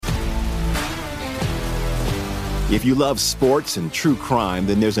If you love sports and true crime,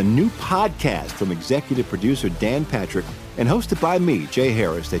 then there's a new podcast from executive producer Dan Patrick and hosted by me, Jay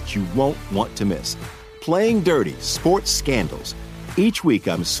Harris, that you won't want to miss. Playing Dirty: Sports Scandals. Each week,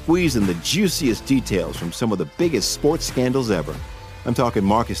 I'm squeezing the juiciest details from some of the biggest sports scandals ever. I'm talking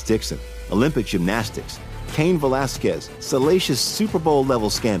Marcus Dixon, Olympic gymnastics, Cain Velasquez, salacious Super Bowl-level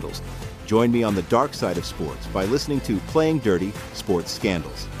scandals. Join me on the dark side of sports by listening to Playing Dirty: Sports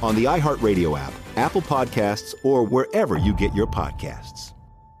Scandals on the iHeartRadio app, Apple Podcasts, or wherever you get your podcasts.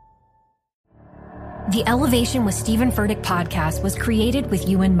 The Elevation with Stephen Furtick podcast was created with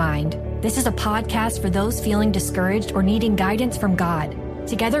you in mind. This is a podcast for those feeling discouraged or needing guidance from God.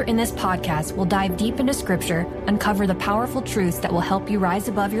 Together in this podcast, we'll dive deep into Scripture, uncover the powerful truths that will help you rise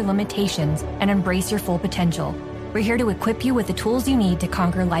above your limitations and embrace your full potential. We're here to equip you with the tools you need to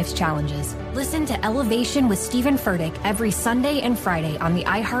conquer life's challenges. Listen to Elevation with Stephen Furtick every Sunday and Friday on the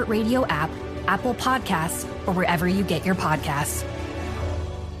iHeartRadio app, Apple Podcasts, or wherever you get your podcasts.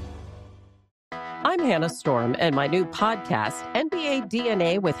 I'm Hannah Storm, and my new podcast, NBA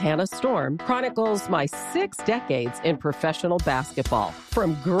DNA with Hannah Storm, chronicles my 6 decades in professional basketball.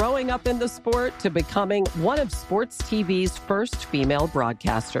 From growing up in the sport to becoming one of sports TV's first female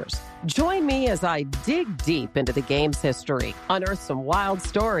broadcasters. Join me as I dig deep into the game's history, unearth some wild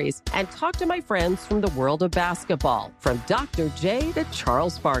stories, and talk to my friends from the world of basketball, from Dr. J to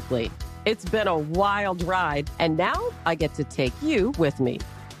Charles Barkley. It's been a wild ride, and now I get to take you with me.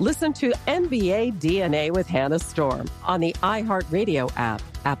 Listen to NBA DNA with Hannah Storm on the iHeartRadio app,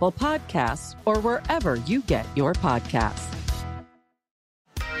 Apple Podcasts, or wherever you get your podcasts.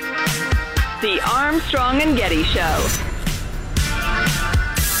 The Armstrong and Getty Show.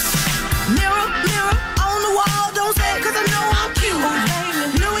 Mirror, mirror on the wall, don't say it 'cause I know I'm cute.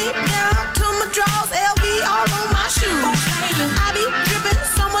 Louis down to my drawers, LV all on my shoes. I be dripping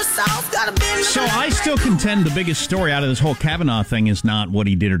so much sauce, got a bend. So I still contend the biggest story out of this whole Kavanaugh thing is not what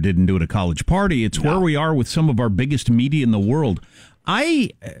he did or didn't do at a college party. It's where we are with some of our biggest media in the world.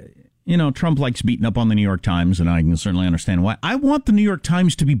 Trump likes beating up on the New York Times, and I can certainly understand why. I want the New York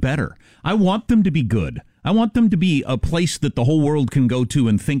Times to be better. I want them to be good. I want them to be a place that the whole world can go to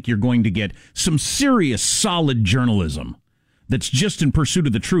and think you're going to get some serious, solid journalism that's just in pursuit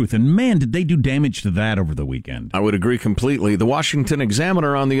of the truth. And man, did they do damage to that over the weekend. I would agree completely. The Washington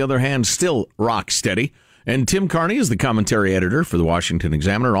Examiner, on the other hand, still rock steady. And Tim Carney is the commentary editor for the Washington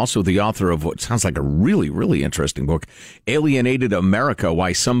Examiner, also the author of what sounds like a really, really interesting book, Alienated America,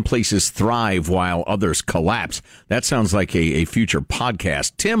 Why Some Places Thrive While Others Collapse. That sounds like a future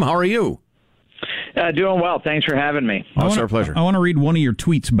podcast. Tim, how are you? Doing well. Thanks for having me. It's our pleasure. I want to read one of your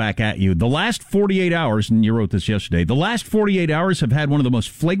tweets back at you. The last 48 hours, and you wrote this yesterday, the last 48 hours have had one of the most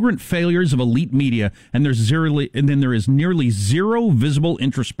flagrant failures of elite media, and there is nearly zero visible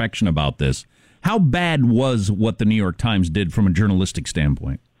introspection about this. How bad was what the New York Times did from a journalistic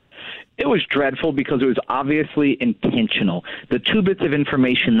standpoint? It was dreadful because it was obviously intentional. The 2 bits of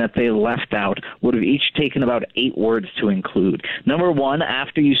information that they left out would have each taken about 8 words to include. Number one,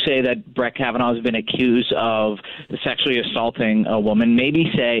 after you say that Brett Kavanaugh has been accused of sexually assaulting a woman,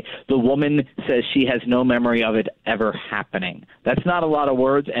 maybe say the woman says she has no memory of it ever happening. That's not a lot of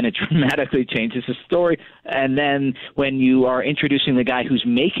words, and it dramatically changes the story. And then when you are introducing the guy who's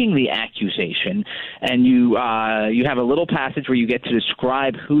making the accusation, and you have a little passage where you get to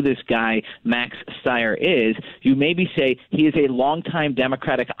describe who this guy Max Stier is, you maybe say he is a longtime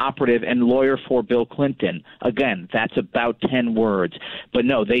Democratic operative and lawyer for Bill Clinton. Again, that's about 10 words. But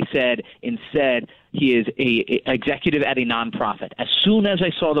no, they said instead he is a executive at a nonprofit. As soon as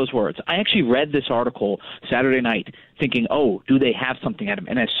I saw those words, I actually read this article Saturday night thinking, oh, do they have something at him?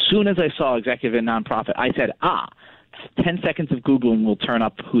 And as soon as I saw executive at a nonprofit, I said, 10 seconds of Googling will turn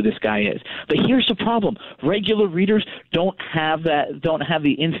up who this guy is. But here's the problem. Regular readers don't have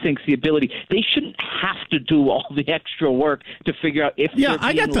the instincts, the ability. They shouldn't have to do all the extra work to figure out if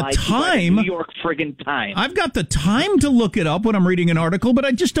I got the time. New York friggin' Times. I've got the time to look it up when I'm reading an article, but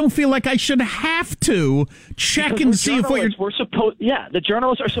I just don't feel like I should have to check and see if what you're... the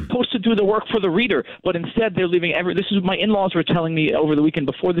journalists are supposed to do the work for the reader, but instead they're leaving this is what my in-laws were telling me over the weekend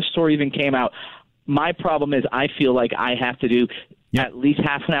before this story even came out. My problem is I feel like I have to do at least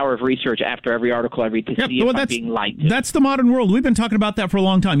half an hour of research after every article I read to see if I'm being lied to. That's the modern world. We've been talking about that for a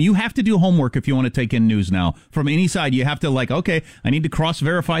long time. You have to do homework if you want to take in news now. From any side, you have to okay, I need to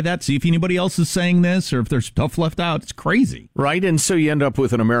cross-verify that, see if anybody else is saying this or if there's stuff left out. It's crazy. Right, and so you end up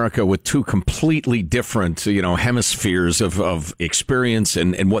with an America with 2 completely different, hemispheres of experience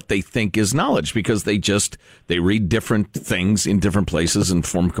and what they think is knowledge, because they read different things in different places and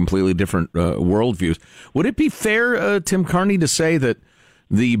form completely different worldviews. Would it be fair, Tim Carney, to say that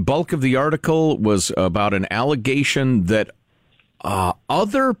The bulk of the article was about an allegation that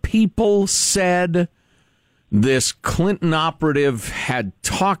other people said this Clinton operative had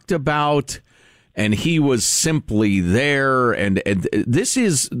talked about, and he was simply there. And this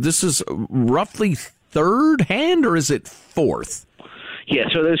is roughly third hand, or is it fourth? Yeah,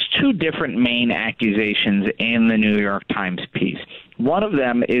 so there's two different main accusations in the New York Times piece. One of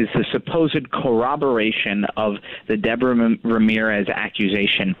them is the supposed corroboration of the Deborah Ramirez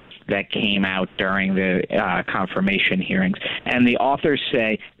accusation that came out during the confirmation hearings. And the authors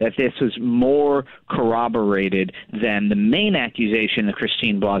say that this was more corroborated than the main accusation, the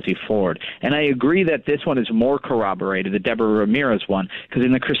Christine Blasey Ford. And I agree that this one is more corroborated, the Deborah Ramirez one, because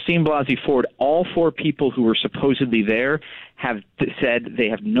in the Christine Blasey Ford, all four people who were supposedly there have said they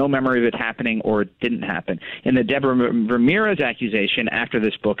have no memory of it happening or it didn't happen. In the Deborah Ramirez accusation, after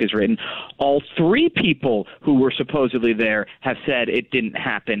this book is written, all three people who were supposedly there have said it didn't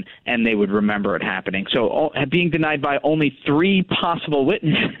happen and they would remember it happening. So being denied by only three possible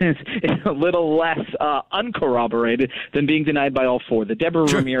witnesses is a little less uncorroborated than being denied by all four. The Deborah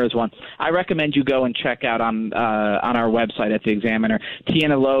Ramirez one, I recommend you go and check out on our website at the Examiner.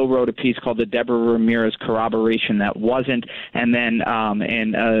 Tiana Lowe wrote a piece called The Deborah Ramirez Corroboration That Wasn't. And then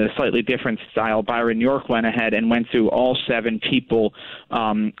in a slightly different style, Byron York went ahead and went through all seven people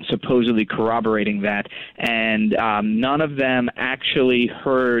supposedly corroborating that. And none of them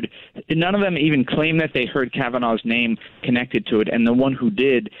even claimed that they heard Kavanaugh's name connected to it. And the one who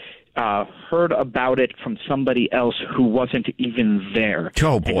did heard about it from somebody else who wasn't even there.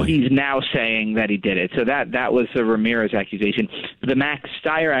 Oh, boy. And he's now saying that he did it. So that was the Ramirez accusation. The Max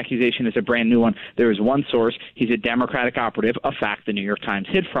Stier accusation is a brand new one. There is one source. He's a Democratic operative, a fact the New York Times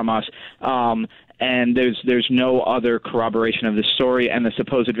hid from us. And there's no other corroboration of the story, and the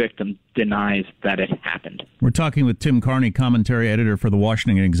supposed victim denies that it happened. We're talking with Tim Carney, commentary editor for the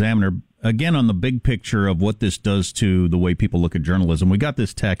Washington Examiner, again on the big picture of what this does to the way people look at journalism. We got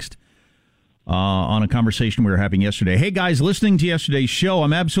this text on a conversation we were having yesterday. Hey, guys, listening to yesterday's show,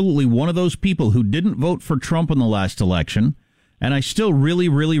 I'm absolutely one of those people who didn't vote for Trump in the last election, and I still really,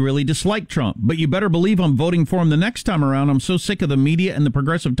 really, really dislike Trump. But you better believe I'm voting for him the next time around. I'm so sick of the media and the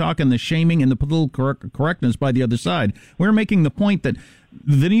progressive talk and the shaming and the political correctness by the other side. We're making the point that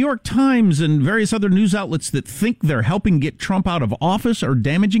the New York Times and various other news outlets that think they're helping get Trump out of office or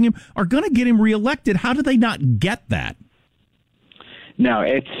damaging him are going to get him reelected. How do they not get that? No,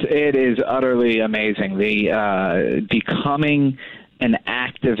 it is utterly amazing. The becoming an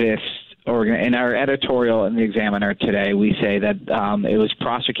activist. In our editorial in the Examiner today, we say that it was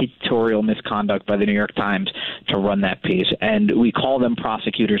prosecutorial misconduct by the New York Times to run that piece. And we call them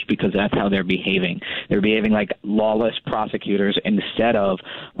prosecutors because that's how they're behaving. They're behaving like lawless prosecutors instead of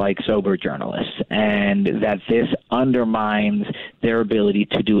like sober journalists. And that this undermines their ability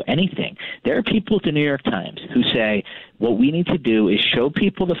to do anything. There are people at the New York Times who say, what we need to do is show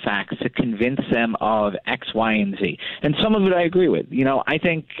people the facts to convince them of X, Y, and Z. And some of it I agree with. You know, I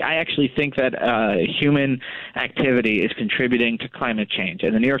actually think that human activity is contributing to climate change.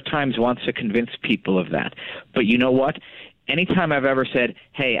 And the New York Times wants to convince people of that. But you know what? Anytime I've ever said,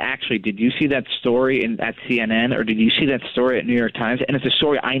 hey, actually, did you see that story at CNN or did you see that story at New York Times? And it's a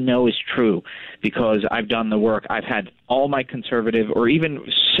story I know is true because I've done the work. I've had all my conservative or even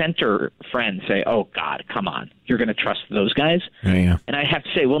center friends say, oh, God, come on. You're going to trust those guys? Yeah. And I have to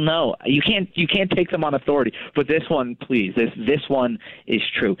say, well, no, you can't take them on authority. But this one, please, this one is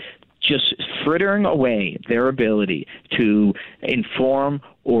true. Just frittering away their ability to inform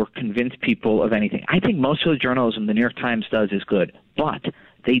or convince people of anything. I think most of the journalism the New York Times does is good, but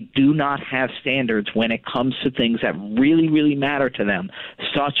they do not have standards when it comes to things that really, really matter to them,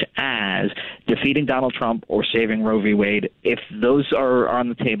 such as defeating Donald Trump or saving Roe v. Wade. If those are on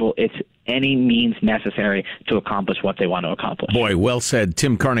the table, it's any means necessary to accomplish what they want to accomplish. Boy, well said.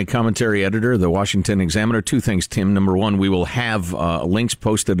 Tim Carney, commentary editor, The Washington Examiner. Two things, Tim. Number one, we will have links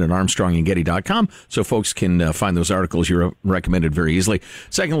posted at ArmstrongandGetty.com so folks can find those articles you recommended very easily.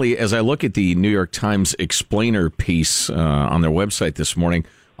 Secondly, as I look at the New York Times explainer piece on their website this morning,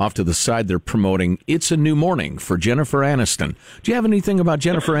 off to the side, they're promoting It's a New Morning for Jennifer Aniston. Do you have anything about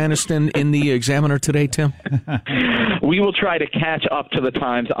Jennifer Aniston in the Examiner today, Tim? We will try to catch up to the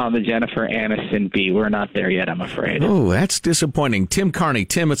Times on the Jennifer Aniston beat. We're not there yet, I'm afraid. Oh, that's disappointing. Tim Carney.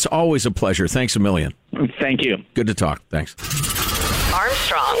 Tim, it's always a pleasure. Thanks a million. Thank you. Good to talk. Thanks.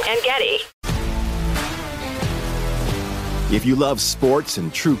 Armstrong and Getty. If you love sports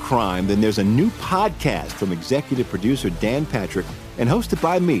and true crime, then there's a new podcast from executive producer Dan Patrick and hosted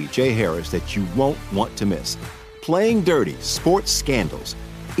by me, Jay Harris, that you won't want to miss. Playing Dirty: Sports Scandals.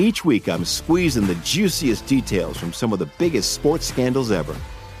 Each week, I'm squeezing the juiciest details from some of the biggest sports scandals ever.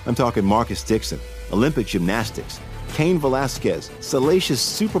 I'm talking Marcus Dixon, Olympic gymnastics, Cain Velasquez, salacious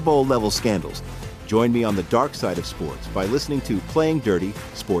Super Bowl-level scandals. Join me on the dark side of sports by listening to Playing Dirty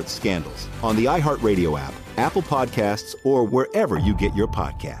Sports Scandals on the iHeartRadio app, Apple Podcasts, or wherever you get your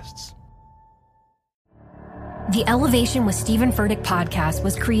podcasts. The Elevation with Stephen Furtick podcast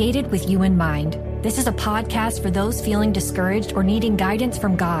was created with you in mind. This is a podcast for those feeling discouraged or needing guidance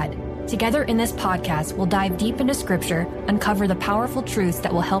from God. Together in this podcast, we'll dive deep into Scripture, uncover the powerful truths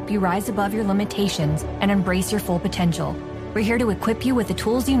that will help you rise above your limitations and embrace your full potential. We're here to equip you with the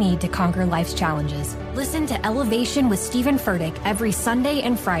tools you need to conquer life's challenges. Listen to Elevation with Stephen Furtick every Sunday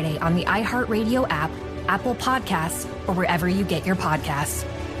and Friday on the iHeartRadio app, Apple Podcasts, or wherever you get your podcasts.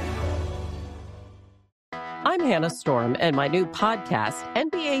 I'm Hannah Storm, and my new podcast,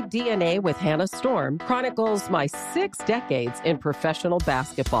 NBA DNA with Hannah Storm, chronicles my 6 decades in professional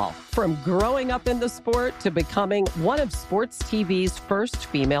basketball. From growing up in the sport to becoming one of sports TV's first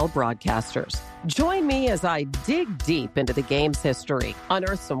female broadcasters. Join me as I dig deep into the game's history,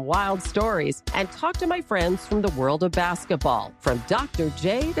 unearth some wild stories, and talk to my friends from the world of basketball, from Dr.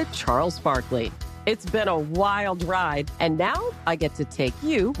 J to Charles Barkley. It's been a wild ride, and now I get to take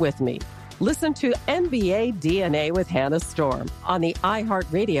you with me. Listen to NBA DNA with Hannah Storm on the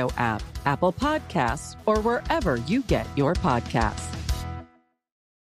iHeartRadio app, Apple Podcasts, or wherever you get your podcasts.